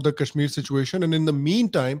sort out the Kashmir situation. And in the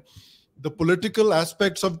meantime, the political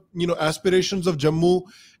aspects of, aspirations of Jammu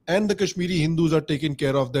and the Kashmiri Hindus are taken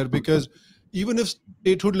care of there. Because even if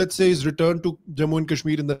statehood, let's say, is returned to Jammu and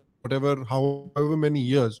Kashmir in the however many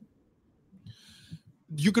years,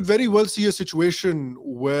 you could very well see a situation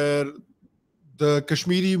where the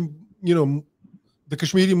Kashmiri, the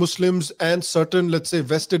Kashmiri Muslims and certain, let's say,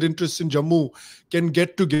 vested interests in Jammu can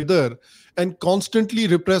get together and constantly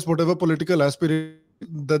repress whatever political aspiration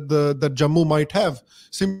that Jammu might have,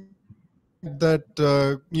 simply that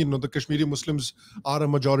the Kashmiri Muslims are a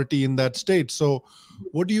majority in that state. So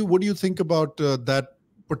what do you think about that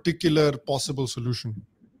particular possible solution?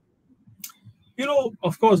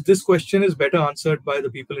 Of course, this question is better answered by the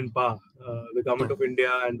people in power, the government of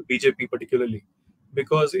India and the BJP particularly.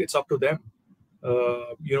 because it's up to them.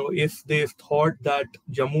 If they've thought that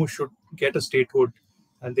Jammu should get a statehood,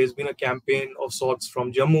 and there's been a campaign of sorts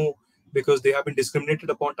from Jammu because they have been discriminated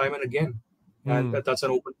upon time and again, and that's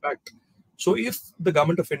an open fact. So if the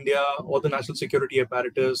government of India or the national security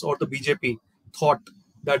apparatus or the BJP thought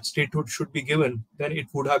that statehood should be given, then it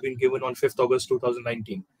would have been given on 5th August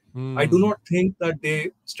 2019. I do not think that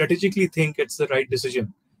they strategically think it's the right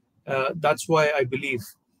decision. That's why I believe,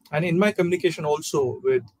 and in my communication also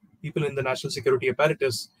with people in the national security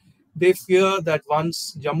apparatus, they fear that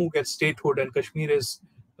once Jammu gets statehood and Kashmir is,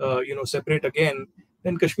 separate again,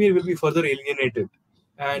 then Kashmir will be further alienated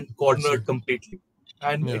and cornered completely,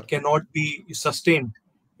 and Yeah. it cannot be sustained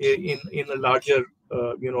in a larger,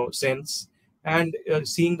 sense. And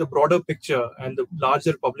seeing the broader picture and the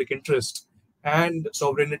larger public interest and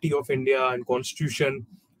sovereignty of India and constitution,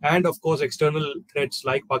 and of course external threats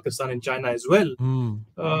like Pakistan and China as well,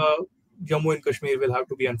 uh, Jammu and Kashmir will have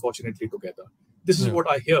to be unfortunately together. This is what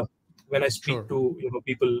I hear when I speak to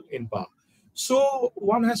people in power. So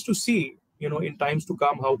one has to see, in times to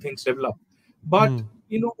come how things develop. But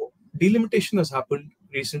delimitation has happened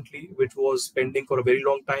recently, which was pending for a very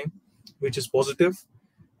long time, which is positive.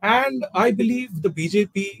 And I believe the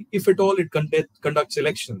BJP, if at all it conducts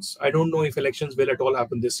elections, I don't know if elections will at all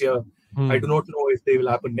happen this year. I do not know if they will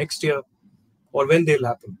happen next year or when they will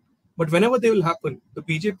happen. But whenever they will happen, the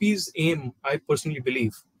BJP's aim, I personally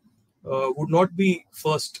believe, would not be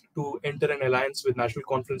first to enter an alliance with National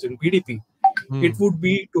Conference in PDP. It would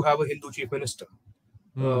be to have a Hindu chief minister.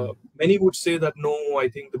 Many would say that no, I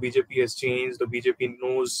think the BJP has changed. The BJP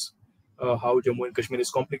knows how Jammu and Kashmir is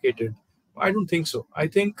complicated. I don't think so. I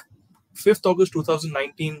think 5th August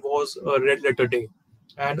 2019 was a red letter day,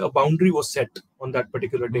 and a boundary was set on that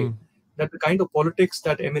particular day. That the kind of politics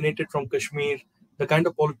that emanated from Kashmir, the kind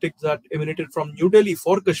of politics that emanated from New Delhi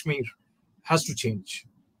for Kashmir has to change.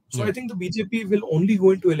 So I think the BJP will only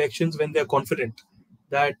go into elections when they're confident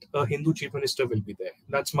that a Hindu chief minister will be there.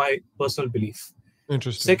 That's my personal belief.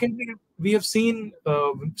 Interesting. Secondly, we have seen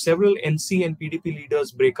several NC and PDP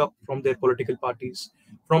leaders break up from their political parties.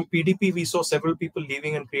 From PDP, we saw several people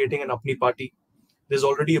leaving and creating an Apni party. There's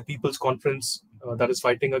already a people's conference that is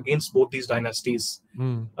fighting against both these dynasties.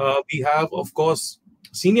 We have, of course,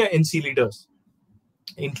 senior NC leaders,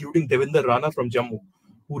 including Devinder Rana from Jammu,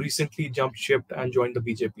 who recently jumped ship and joined the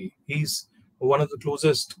BJP. He's one of the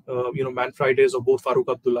closest, man Fridays of both Farooq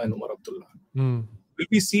Abdullah and Umar Abdullah. Will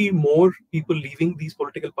we see more people leaving these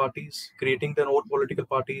political parties, creating their own political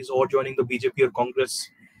parties, or joining the BJP or Congress?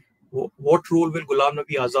 What role will Ghulam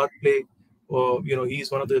Nabi Azad play? He's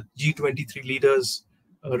one of the G23 leaders,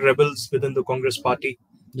 rebels within the Congress party.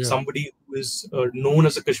 Somebody who is known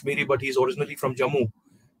as a Kashmiri, but he's originally from Jammu,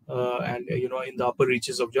 and in the upper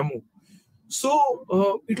reaches of Jammu.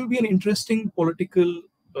 So it will be an interesting political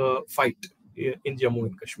fight in Jammu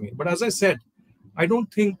and Kashmir. But as I said, I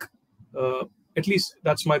don't think, at least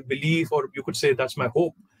that's my belief, or you could say that's my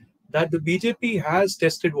hope, that the BJP has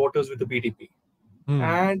tested waters with the PDP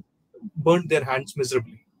and burnt their hands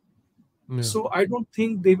miserably. So I don't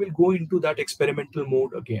think they will go into that experimental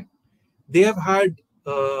mode again. They have had,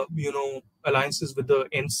 alliances with the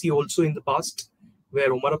NC also in the past,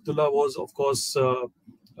 where Umar Abdullah was, of course,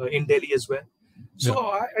 in Delhi as well. So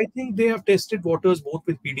I think they have tested waters both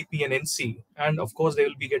with PDP and NC. And of course, they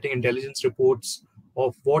will be getting intelligence reports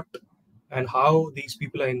of what and how these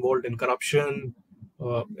people are involved in corruption,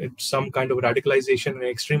 some kind of radicalization and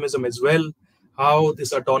extremism as well, how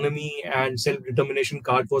this autonomy and self-determination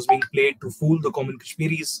card was being played to fool the common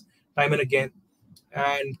Kashmiris time and again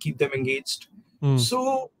and keep them engaged.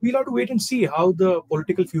 So we'll have to wait and see how the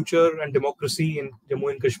political future and democracy in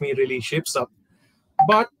Jammu and Kashmir really shapes up.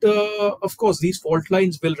 But of course, these fault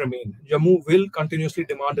lines will remain. Jammu will continuously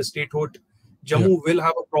demand a statehood. Jammu will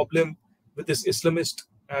have a problem with this Islamist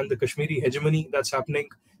and the Kashmiri hegemony that's happening.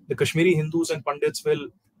 The Kashmiri Hindus and Pandits will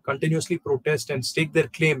continuously protest and stake their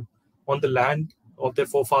claim on the land of their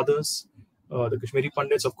forefathers. The Kashmiri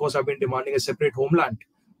Pandits, of course, have been demanding a separate homeland,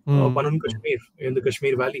 Panun Kashmir, in the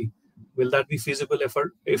Kashmir Valley. Will that be feasible,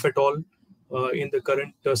 if at all, in the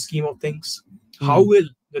current scheme of things? How will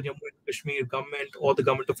the Jammu and Kashmir government or the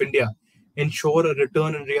government of India ensure a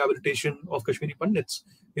return and rehabilitation of Kashmiri Pandits?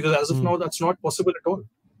 Because as of now, that's not possible at all.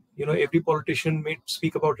 Every politician may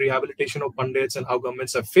speak about rehabilitation of Pandits and how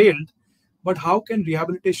governments have failed, but how can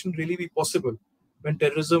rehabilitation really be possible when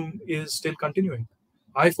terrorism is still continuing?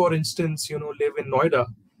 I, for instance, live in Noida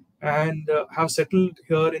and have settled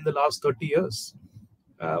here in the last 30 years.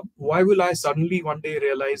 Why will I suddenly one day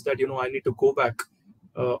realize that, I need to go back?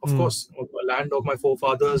 Of course, a land of my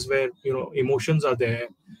forefathers where, emotions are there,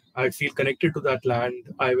 I feel connected to that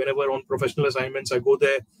land. Whenever on professional assignments, I go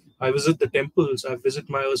there. I visit the temples. I visit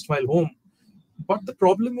my erstwhile home. But the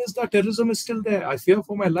problem is that terrorism is still there. I fear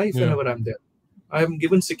for my life Yeah. whenever I'm there. I am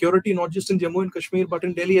given security not just in Jammu and Kashmir, but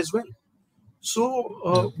in Delhi as well. So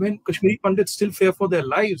Yeah. when Kashmiri Pandits still fear for their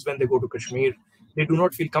lives when they go to Kashmir, they do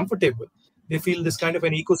not feel comfortable. They feel this kind of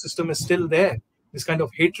an ecosystem is still there, this kind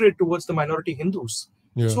of hatred towards the minority Hindus.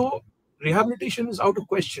 Yeah. So rehabilitation is out of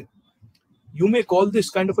question. You may call this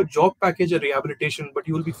kind of a job package a rehabilitation, but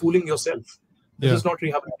you will be fooling yourself. This Yeah. is not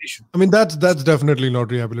rehabilitation. I mean, that's definitely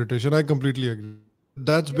not rehabilitation. I completely agree.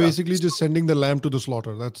 That's Yeah. basically just sending the lamb to the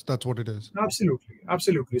slaughter. That's what it is. Absolutely,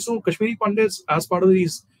 absolutely. So Kashmiri Pandits, as part of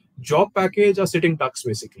these job package, are sitting ducks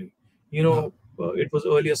basically. Yeah. It was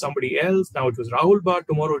earlier somebody else. Now it was Rahul Bhat.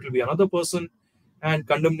 Tomorrow it will be another person, and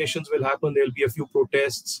condemnations will happen. There will be a few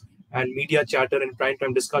protests and media chatter and prime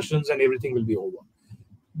time discussions, and everything will be over.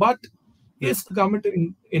 But Yeah. if the government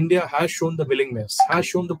in India has shown the willingness, has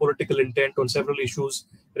shown the political intent on several issues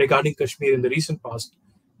regarding Kashmir in the recent past,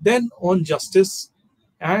 then on justice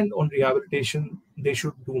and on rehabilitation, they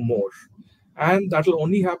should do more. And that will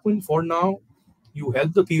only happen for now. You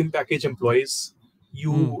help the PM package employees, Mm.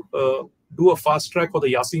 you do a fast track for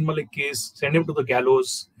the Yasin Malik case, send him to the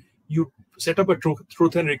gallows, you set up a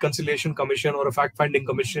truth and reconciliation commission or a fact finding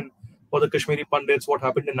commission for the Kashmiri Pandits, what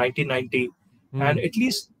happened in 1990, and Mm. at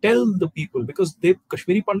least tell the people, because they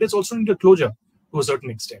Kashmiri Pandits also need a closure to a certain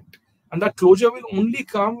extent. And that closure will only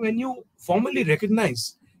come when you formally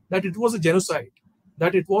recognize that it was a genocide,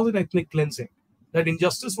 that it was an ethnic cleansing, that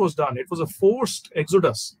injustice was done. It was a forced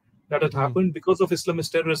exodus that had Mm. happened because of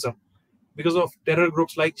Islamist terrorism, because of terror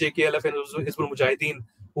groups like JKLF and Hizbul Mujahideen,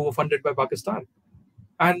 who were funded by Pakistan.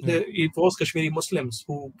 And Yeah. it was Kashmiri Muslims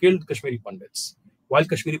who killed Kashmiri Pandits, while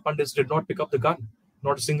Kashmiri Pandits did not pick up the gun,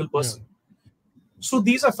 not a single Yeah. person. So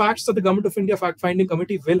these are facts that the Government of India Fact Finding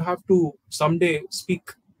Committee will have to someday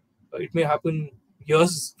speak. It may happen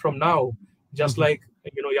years from now, just Mhm. like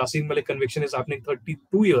Yasin Malik conviction is happening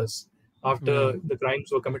 32 years Yeah. after the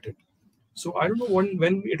crimes were committed. So I don't know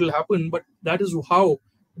when it will happen, but that is how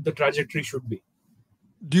the trajectory should be.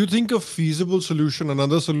 Do you think a feasible solution,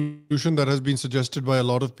 another solution that has been suggested by a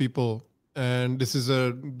lot of people, and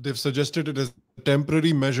they've suggested it as a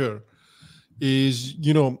temporary measure, is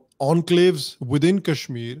enclaves within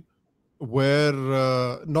Kashmir, where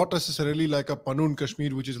not necessarily like a Panun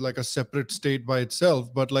Kashmir, which is like a separate state by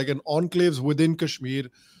itself, but like an enclaves within Kashmir,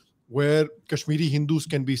 where Kashmiri Hindus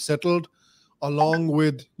can be settled, along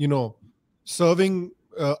with serving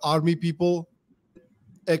army people and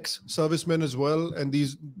ex-servicemen as well, and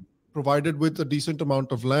these provided with a decent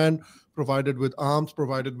amount of land, provided with arms,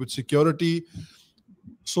 provided with security.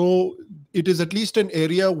 So it is at least an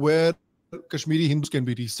area where Kashmiri Hindus can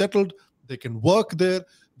be resettled. They can work there.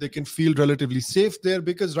 They can feel relatively safe there,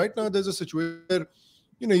 because right now there's a situation where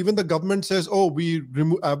even the government says, "Oh, we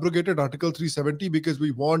abrogated Article 370 because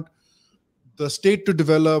we want the state to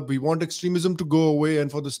develop. We want extremism to go away, and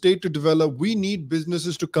for the state to develop, we need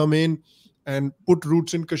businesses to come in and put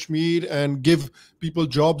roots in Kashmir and give people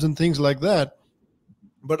jobs and things like that."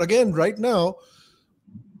 But again, right now, a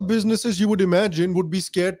lot of businesses you would imagine would be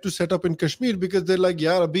scared to set up in Kashmir, because they're like,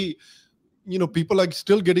 yeah, Abhi, people are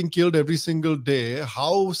still getting killed every single day.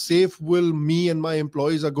 How safe will me and my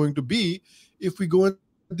employees are going to be if we go and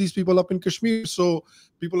set these people up in Kashmir? So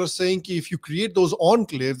people are saying ki if you create those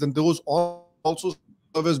enclaves, then those enclaves also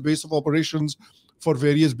serve as base of operations for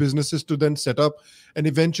various businesses to then set up. And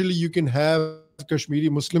eventually you can have Kashmiri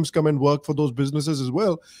Muslims come and work for those businesses as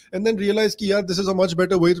well. And then realize ki yaar, this is a much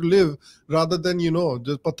better way to live, rather than,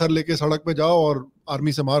 just patthar leke sadak pe jao aur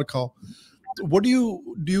army se maar khao. What do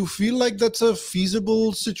you feel like that's a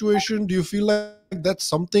feasible situation? Do you feel like that's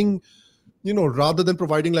something, rather than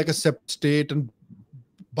providing like a separate state and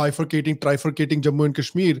bifurcating, trifurcating Jammu and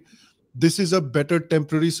Kashmir, this is a better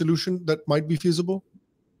temporary solution that might be feasible?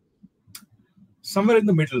 Somewhere in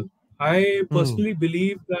the middle. I Hmm. personally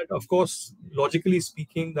believe that, of course, logically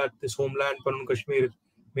speaking, that this homeland, Panun Kashmir,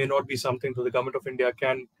 may not be something that the Government of India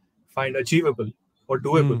can find achievable or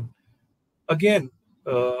doable. Hmm. Again,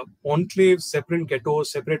 enclaves, separate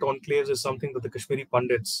ghettos, separate enclaves is something that the Kashmiri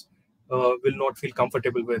Pandits will not feel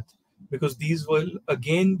comfortable with, because these will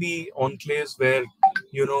again be enclaves where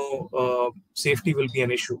safety will be an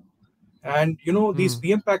issue. And these Hmm.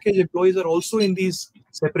 PM package employees are also in these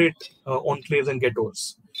separate enclaves and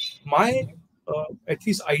ghettos. My at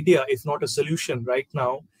least idea, if not a solution right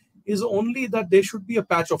now, is only that there should be a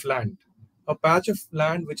patch of land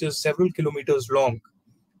which is several kilometers long,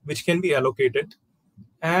 which can be allocated,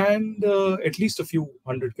 and at least a few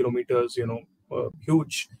hundred kilometers,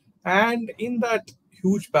 huge. And in that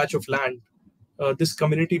huge patch of land, this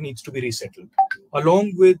community needs to be resettled,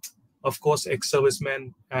 along with, of course,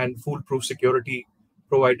 ex-servicemen and foolproof security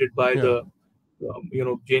provided by Yeah. the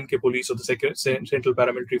J&K police or the Central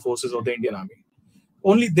Paramilitary Forces or the Indian Army.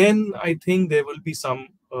 Only then I think there will be some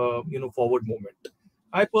forward movement.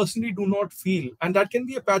 I personally do not feel, and that can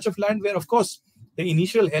be a patch of land where, of course, the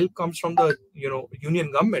initial help comes from the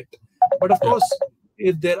union government, but of Yeah. course,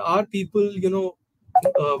 if there are people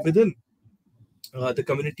within the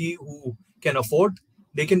community who can afford,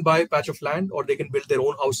 they can buy a patch of land or they can build their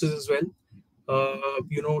own houses as well,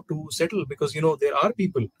 to settle, because there are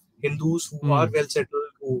people, Hindus who are Mm. well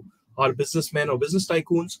settled, who are businessmen or business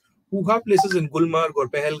tycoons, who have places in Gulmarg or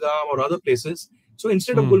Pahalgam or other places. So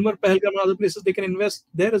instead of Mm. Gulmarg, Pahalgam, and other places, they can invest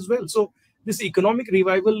there as well. So this economic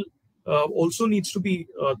revival also needs to be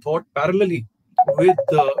thought parallelly with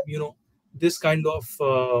this kind of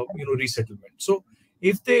resettlement. So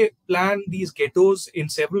if they plan these ghettos in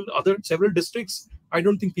several districts, I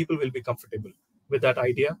don't think people will be comfortable with that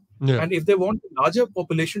idea. Yeah. And if they want a larger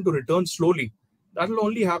population to return slowly, that will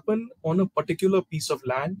only happen on a particular piece of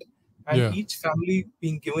land, and Yeah. each family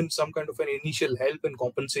being given some kind of an initial help and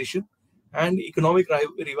compensation, and economic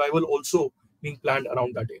revival also being planned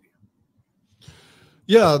around that area.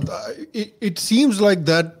 Yeah. It seems like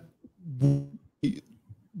that would be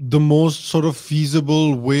the most sort of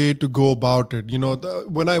feasible way to go about it.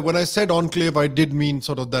 When I said enclave, I did mean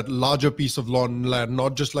sort of that larger piece of land,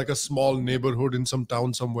 not just like a small neighborhood in some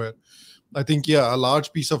town somewhere. I think, yeah, a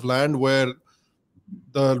large piece of land where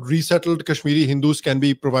the resettled Kashmiri Hindus can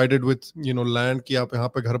be provided with, land ki aap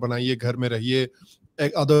yahan pe ghar banaiye, ghar mein rahiye.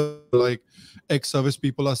 Other like ex-service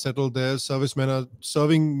people are settled there. Servicemen are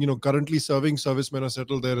serving, currently serving servicemen are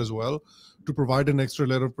settled there as well, to provide an extra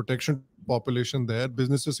layer of protection to the population there.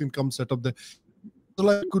 Businesses can come set up there. So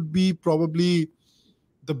like could be probably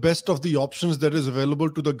the best of the options that is available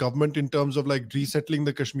to the government in terms of like resettling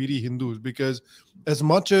the Kashmiri Hindus, because as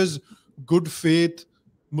much as good faith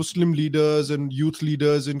Muslim leaders and youth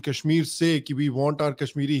leaders in Kashmir say ki we want our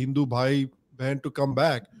Kashmiri Hindu bhai bahan to come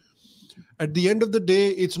back, at the end of the day,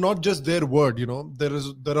 it's not just their word.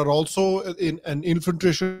 There are also an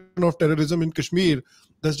infiltration of terrorism in Kashmir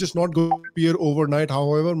that's just not going to disappear overnight,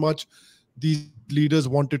 however much these leaders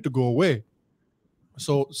want it to go away.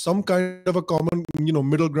 So some kind of a common,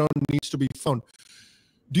 middle ground needs to be found.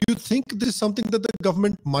 Do you think this is something that the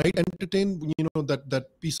government might entertain?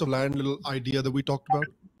 That piece of land, little idea that we talked about.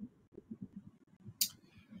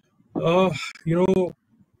 Uh, you know,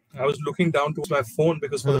 I was looking down towards my phone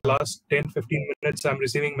because for the Yeah. last 10-15 minutes, I'm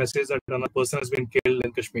receiving messages that another person has been killed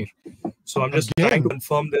in Kashmir. So I'm just trying to Again.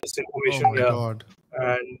 confirm this Oh information. my Yeah. God.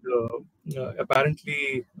 And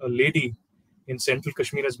apparently, a lady in central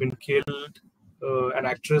Kashmir has been killed, an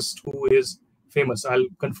actress who is famous. I'll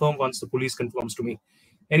confirm once the police confirms to me.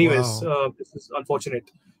 Anyways, Wow. this is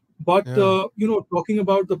unfortunate. But, Yeah. talking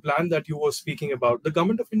about the plan that you were speaking about, the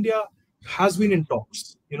government of India has been in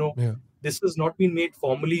talks. Yeah. This has not been made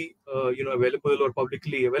formally, available or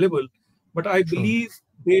publicly available, but I Sure. believe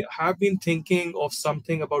they have been thinking of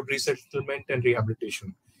something about resettlement and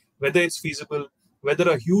rehabilitation, whether it's feasible, whether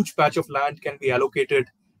a huge patch of land can be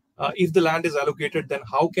allocated. If the land is allocated, then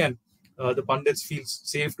how can the Pandits feel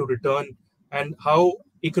safe to return, and how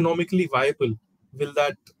economically viable will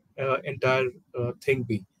that entire thing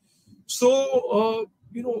be? So,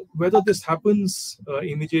 whether this happens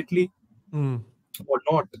immediately Mm. or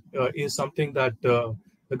not is something that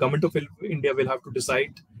the government of India will have to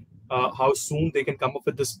decide how soon they can come up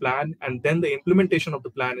with this plan, and then the implementation of the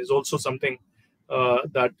plan is also something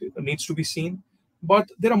that needs to be seen.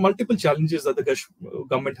 But there are multiple challenges that the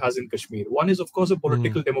government has in Kashmir. One is, of course, a Mm.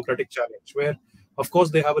 political democratic challenge, where, of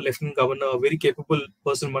course, they have a lieutenant governor, a very capable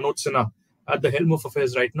person, Manoj Sinha, at the helm of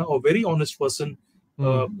affairs right now, a very honest person,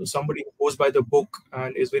 Mm. somebody who goes by the book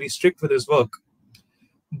and is very strict with his work.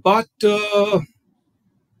 But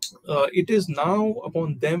it is now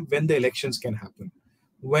upon them when the elections can happen.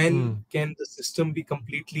 When Mm. can the system be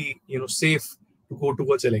completely, safe to go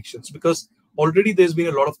towards elections? Because already there's been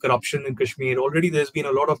a lot of corruption in Kashmir. Already there's been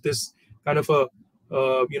a lot of this kind of a,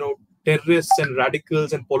 terrorists and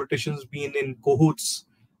radicals and politicians being in cahoots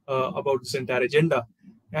about this entire agenda.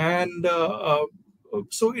 And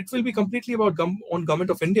so it will be completely about on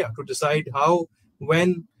government of India to decide how,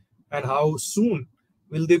 when, and how soon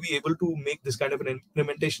will they be able to make this kind of an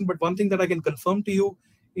implementation. But one thing that I can confirm to you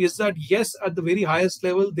is that yes, at the very highest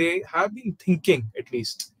level, they have been thinking, at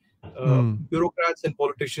least Mm. bureaucrats and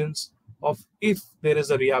politicians, of if there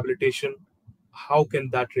is a rehabilitation, how can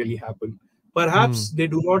that really happen? Perhaps Mm. they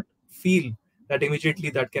do not feel that immediately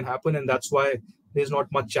that can happen, and that's why there's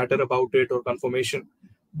not much chatter about it or confirmation.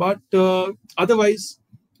 But otherwise,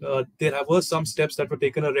 there were some steps that were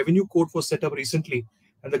taken. A revenue court was set up recently,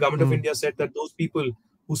 and the government of India said that those people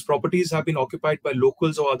whose properties have been occupied by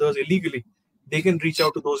locals or others illegally, they can reach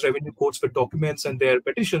out to those revenue courts with documents and their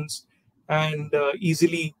petitions, and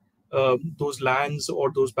easily those lands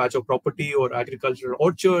or those patch of property or agricultural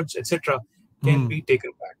orchards, etc., can be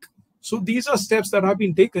taken back. So these are steps that have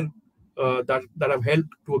been taken that have helped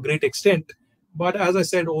to a great extent. But as I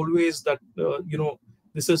said, always that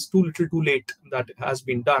this is too little, too late. That has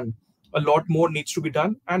been done. A lot more needs to be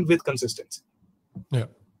done, and with consistency. Yeah.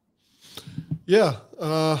 Yeah,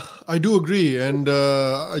 I do agree, and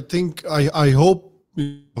I think I hope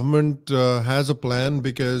the government has a plan,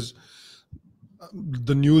 because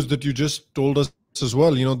the news that you just told us as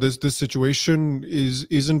well, this situation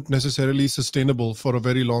isn't necessarily sustainable for a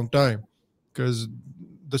very long time, because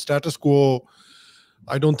the status quo,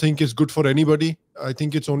 I don't think is good for anybody. I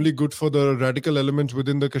think it's only good for the radical elements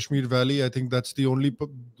within the Kashmir Valley. I think those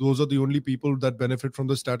are the only people that benefit from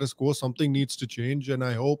the status quo. Something needs to change, and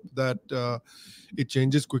I hope that it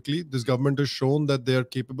changes quickly. This government has shown that they are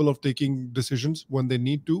capable of taking decisions when they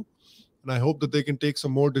need to, and I hope that they can take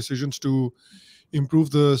some more decisions to improve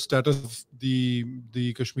the status of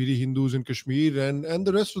the Kashmiri Hindus in Kashmir, and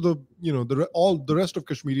the rest of the rest of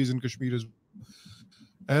Kashmiris in Kashmir as well.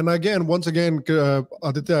 And again, once again,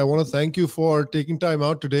 Aditya, I want to thank you for taking time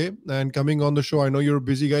out today and coming on the show. I know you're a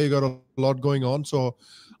busy guy; you got a lot going on, so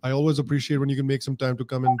I always appreciate when you can make some time to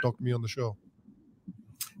come and talk to me on the show.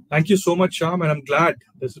 Thank you so much, Sham, and I'm glad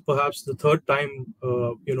this is perhaps the third time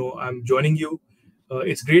I'm joining you.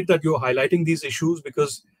 It's great that you're highlighting these issues,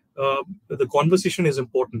 because the conversation is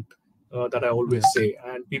important. That I always say,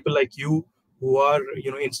 and people like you who are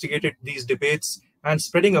instigated these debates and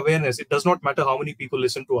spreading awareness. It does not matter how many people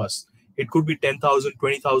listen to us. It could be 10,000,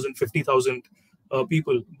 20,000, 50,000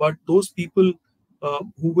 people, but those people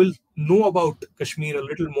who will know about Kashmir a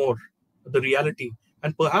little more, the reality,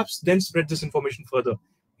 and perhaps then spread this information further,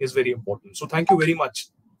 is very important. So thank you very much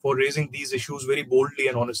for raising these issues very boldly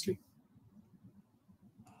and honestly.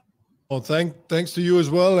 Oh, thanks to you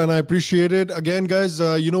as well, and I appreciate it. Again, guys,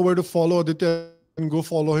 you know where to follow Aditya. You can go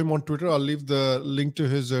follow him on Twitter. I'll leave the link to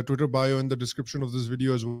his Twitter bio in the description of this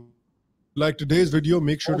video as well. Like today's video,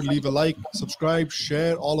 make sure to leave a like, subscribe,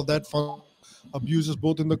 share, all of that fun abuses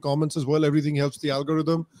both in the comments as well. Everything helps the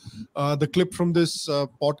algorithm. The clip from this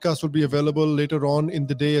podcast will be available later on in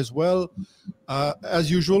the day as well.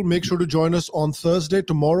 As usual, make sure to join us on Thursday,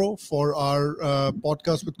 tomorrow, for our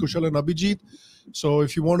podcast with Kushal and Abhijit. So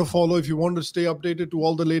if you want to follow, if you want to stay updated to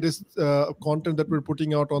all the latest content that we're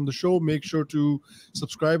putting out on the show, make sure to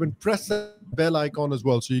subscribe and press that bell icon as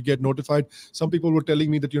well, so you get notified. Some people were telling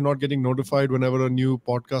me that you're not getting notified whenever a new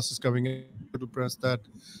podcast is coming in. To press that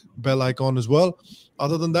bell icon as well.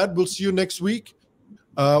 Other than that, we'll see you next week.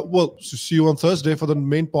 See you on Thursday for the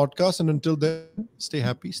main podcast. And until then, stay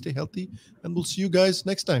happy, stay healthy, and we'll see you guys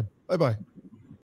next time. Bye-bye.